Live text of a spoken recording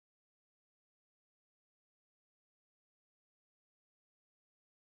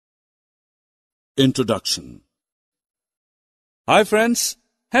Introduction. Hi friends,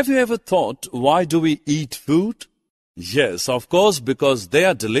 have you ever thought why do we eat food? Yes, of course, because they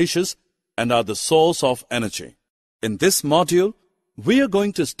are delicious and are the source of energy. In this module, we are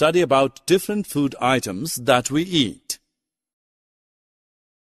going to study about different food items that we eat.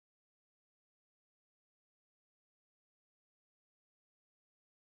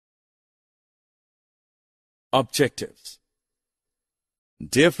 Objectives.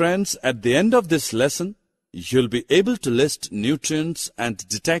 Dear friends, at the end of this lesson, you'll be able to list nutrients and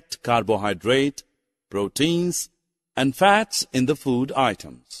detect carbohydrate, proteins, and fats in the food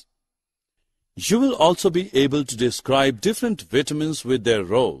items. You will also be able to describe different vitamins with their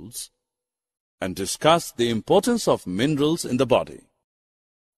roles and discuss the importance of minerals in the body.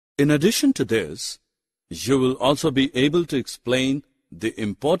 In addition to this, you will also be able to explain the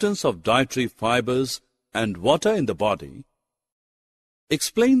importance of dietary fibers and water in the body,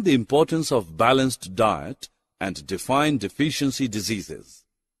 explain the importance of balanced diet, and define deficiency diseases.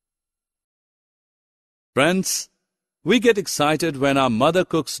 Friends, we get excited when our mother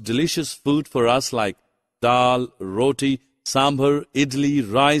cooks delicious food for us like dal, roti, sambar, idli,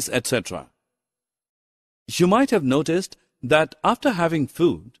 rice, etc. You might have noticed that after having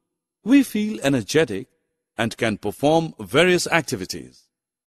food, we feel energetic and can perform various activities.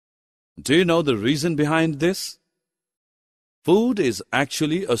 Do you know the reason behind this? Food is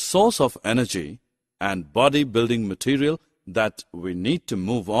actually a source of energy and body-building material that we need to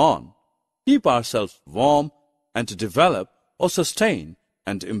move on, keep ourselves warm, and to develop or sustain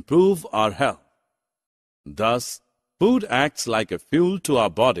and improve our health. Thus, food acts like a fuel to our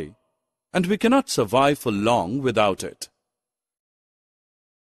body, and we cannot survive for long without it.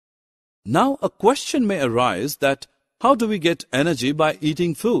 Now, a question may arise that how do we get energy by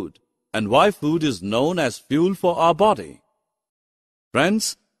eating food, and why food is known as fuel for our body?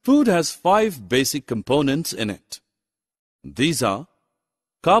 Friends, food has 5 basic components in it. These are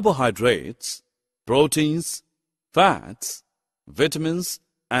carbohydrates, proteins, fats, vitamins,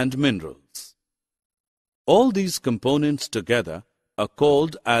 and minerals. All these components together are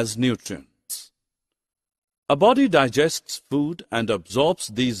called as nutrients. A body digests food and absorbs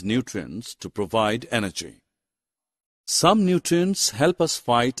these nutrients to provide energy. Some nutrients help us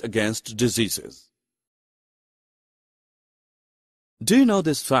fight against diseases. Do you know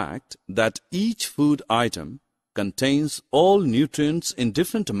this fact that each food item contains all nutrients in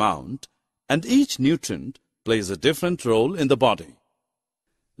different amount and each nutrient plays a different role in the body?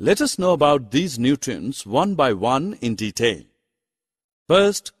 Let us know about these nutrients one by one in detail.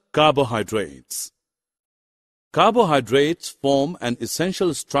 First, carbohydrates. Carbohydrates form an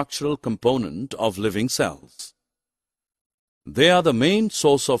essential structural component of living cells. They are the main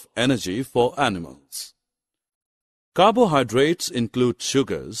source of energy for animals. Carbohydrates include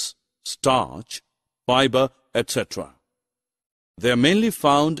sugars, starch, fiber, etc. They are mainly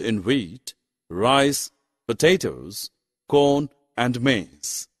found in wheat, rice, potatoes, corn, and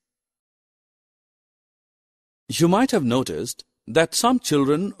maize. You might have noticed that some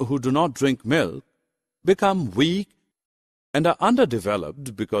children who do not drink milk become weak and are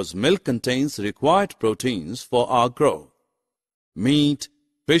underdeveloped because milk contains required proteins for our growth. Meat,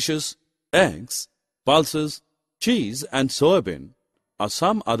 fishes, eggs, pulses, cheese and soybean are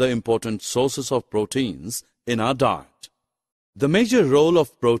some other important sources of proteins in our diet. The major role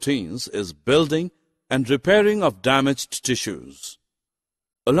of proteins is building and repairing of damaged tissues.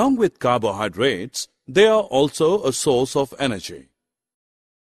 Along with carbohydrates, they are also a source of energy.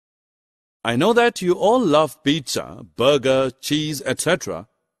 I know that you all love pizza, burger, cheese, etc.,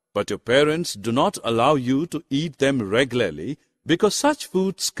 but your parents do not allow you to eat them regularly because such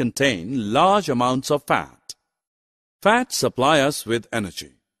foods contain large amounts of fat. Fats supply us with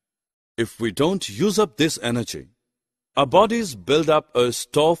energy. If we don't use up this energy, our bodies build up a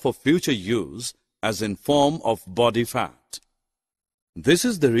store for future use as in form of body fat. This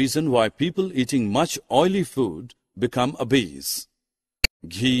is the reason why people eating much oily food become obese.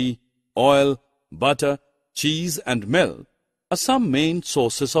 Ghee, oil, butter, cheese and milk are some main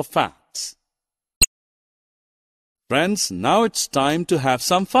sources of fats. Friends, now it's time to have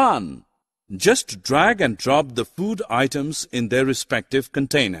some fun. Just drag and drop the food items in their respective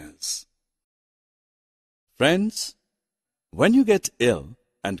containers. Friends, when you get ill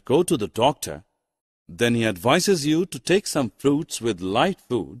and go to the doctor, then he advises you to take some fruits with light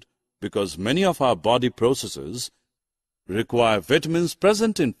food because many of our body processes require vitamins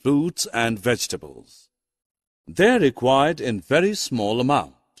present in fruits and vegetables. They are required in very small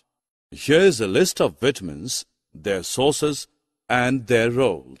amount. Here is a list of vitamins, their sources, and their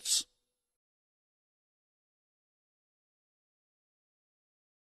roles.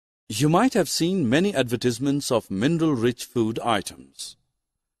 You might have seen many advertisements of mineral-rich food items.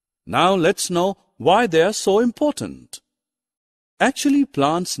 Now let's know why they are so important. Actually,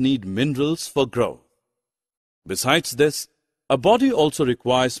 plants need minerals for growth. Besides this, a body also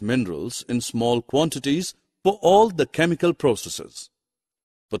requires minerals in small quantities for all the chemical processes.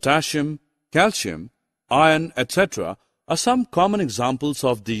 Potassium, calcium, iron, etc. are some common examples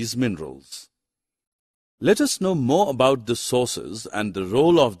of these minerals. Let us know more about the sources and the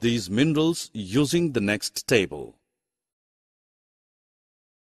role of these minerals using the next table.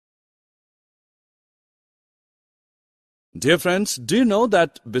 Dear friends, do you know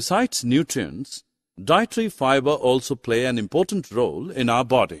that besides nutrients, dietary fiber also play an important role in our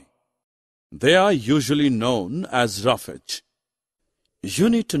body? They are usually known as roughage.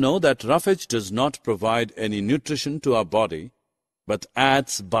 You need to know that roughage does not provide any nutrition to our body, but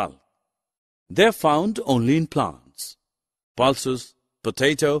adds bulk. They are found only in plants, pulses,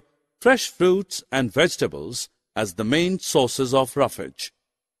 potato, fresh fruits and vegetables as the main sources of roughage.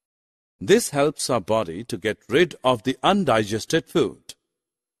 This helps our body to get rid of the undigested food.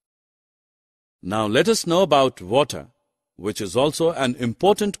 Now let us know about water, which is also an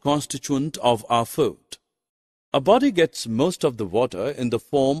important constituent of our food. Our body gets most of the water in the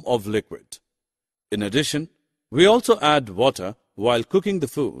form of liquid. In addition, we also add water while cooking the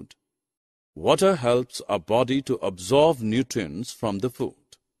food. Water helps our body to absorb nutrients from the food.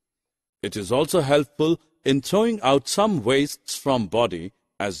 It is also helpful in throwing out some wastes from body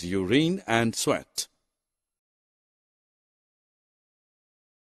as urine and sweat.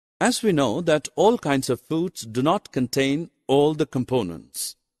 As we know that all kinds of foods do not contain all the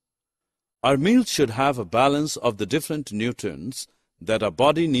components. Our meals should have a balance of the different nutrients that our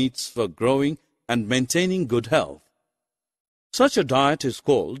body needs for growing and maintaining good health. Such a diet is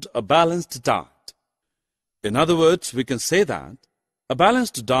called a balanced diet. In other words, we can say that a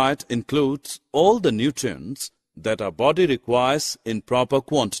balanced diet includes all the nutrients that our body requires in proper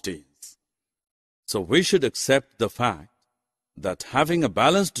quantities. So we should accept the fact that having a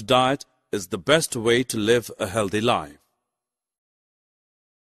balanced diet is the best way to live a healthy life.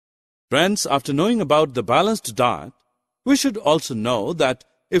 Friends, after knowing about the balanced diet, we should also know that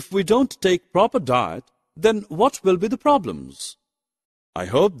if we don't take proper diet, then what will be the problems? I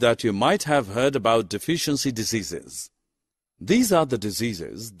hope that you might have heard about deficiency diseases. These are the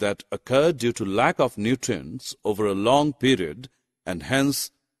diseases that occur due to lack of nutrients over a long period and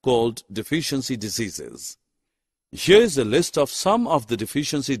hence called deficiency diseases. Here is a list of some of the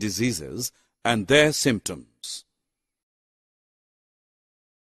deficiency diseases and their symptoms.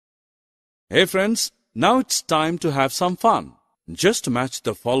 Hey friends, now it's time to have some fun. Just match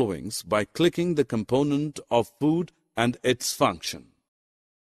the followings by clicking the component of food and its function.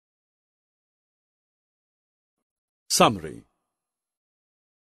 Summary.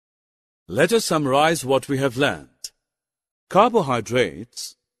 Let us summarize what we have learned.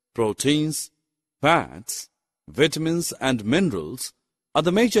 Carbohydrates, proteins, fats, vitamins and minerals are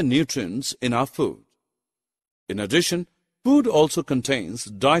the major nutrients in our food. In addition, food also contains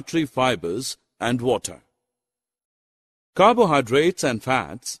dietary fibers and water. Carbohydrates and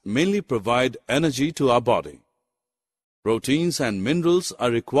fats mainly provide energy to our body. Proteins and minerals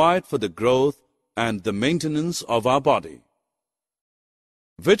are required for the growth and the maintenance of our body.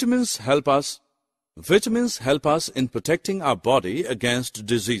 Vitamins help us in protecting our body against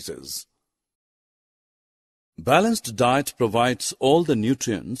diseases. Balanced diet provides all the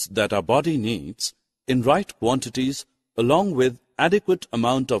nutrients that our body needs in right quantities along with adequate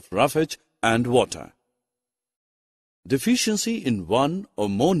amount of roughage and water. Deficiency in one or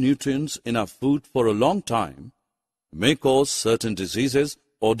more nutrients in our food for a long time may cause certain diseases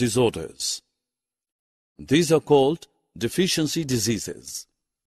or disorders. These are called deficiency diseases.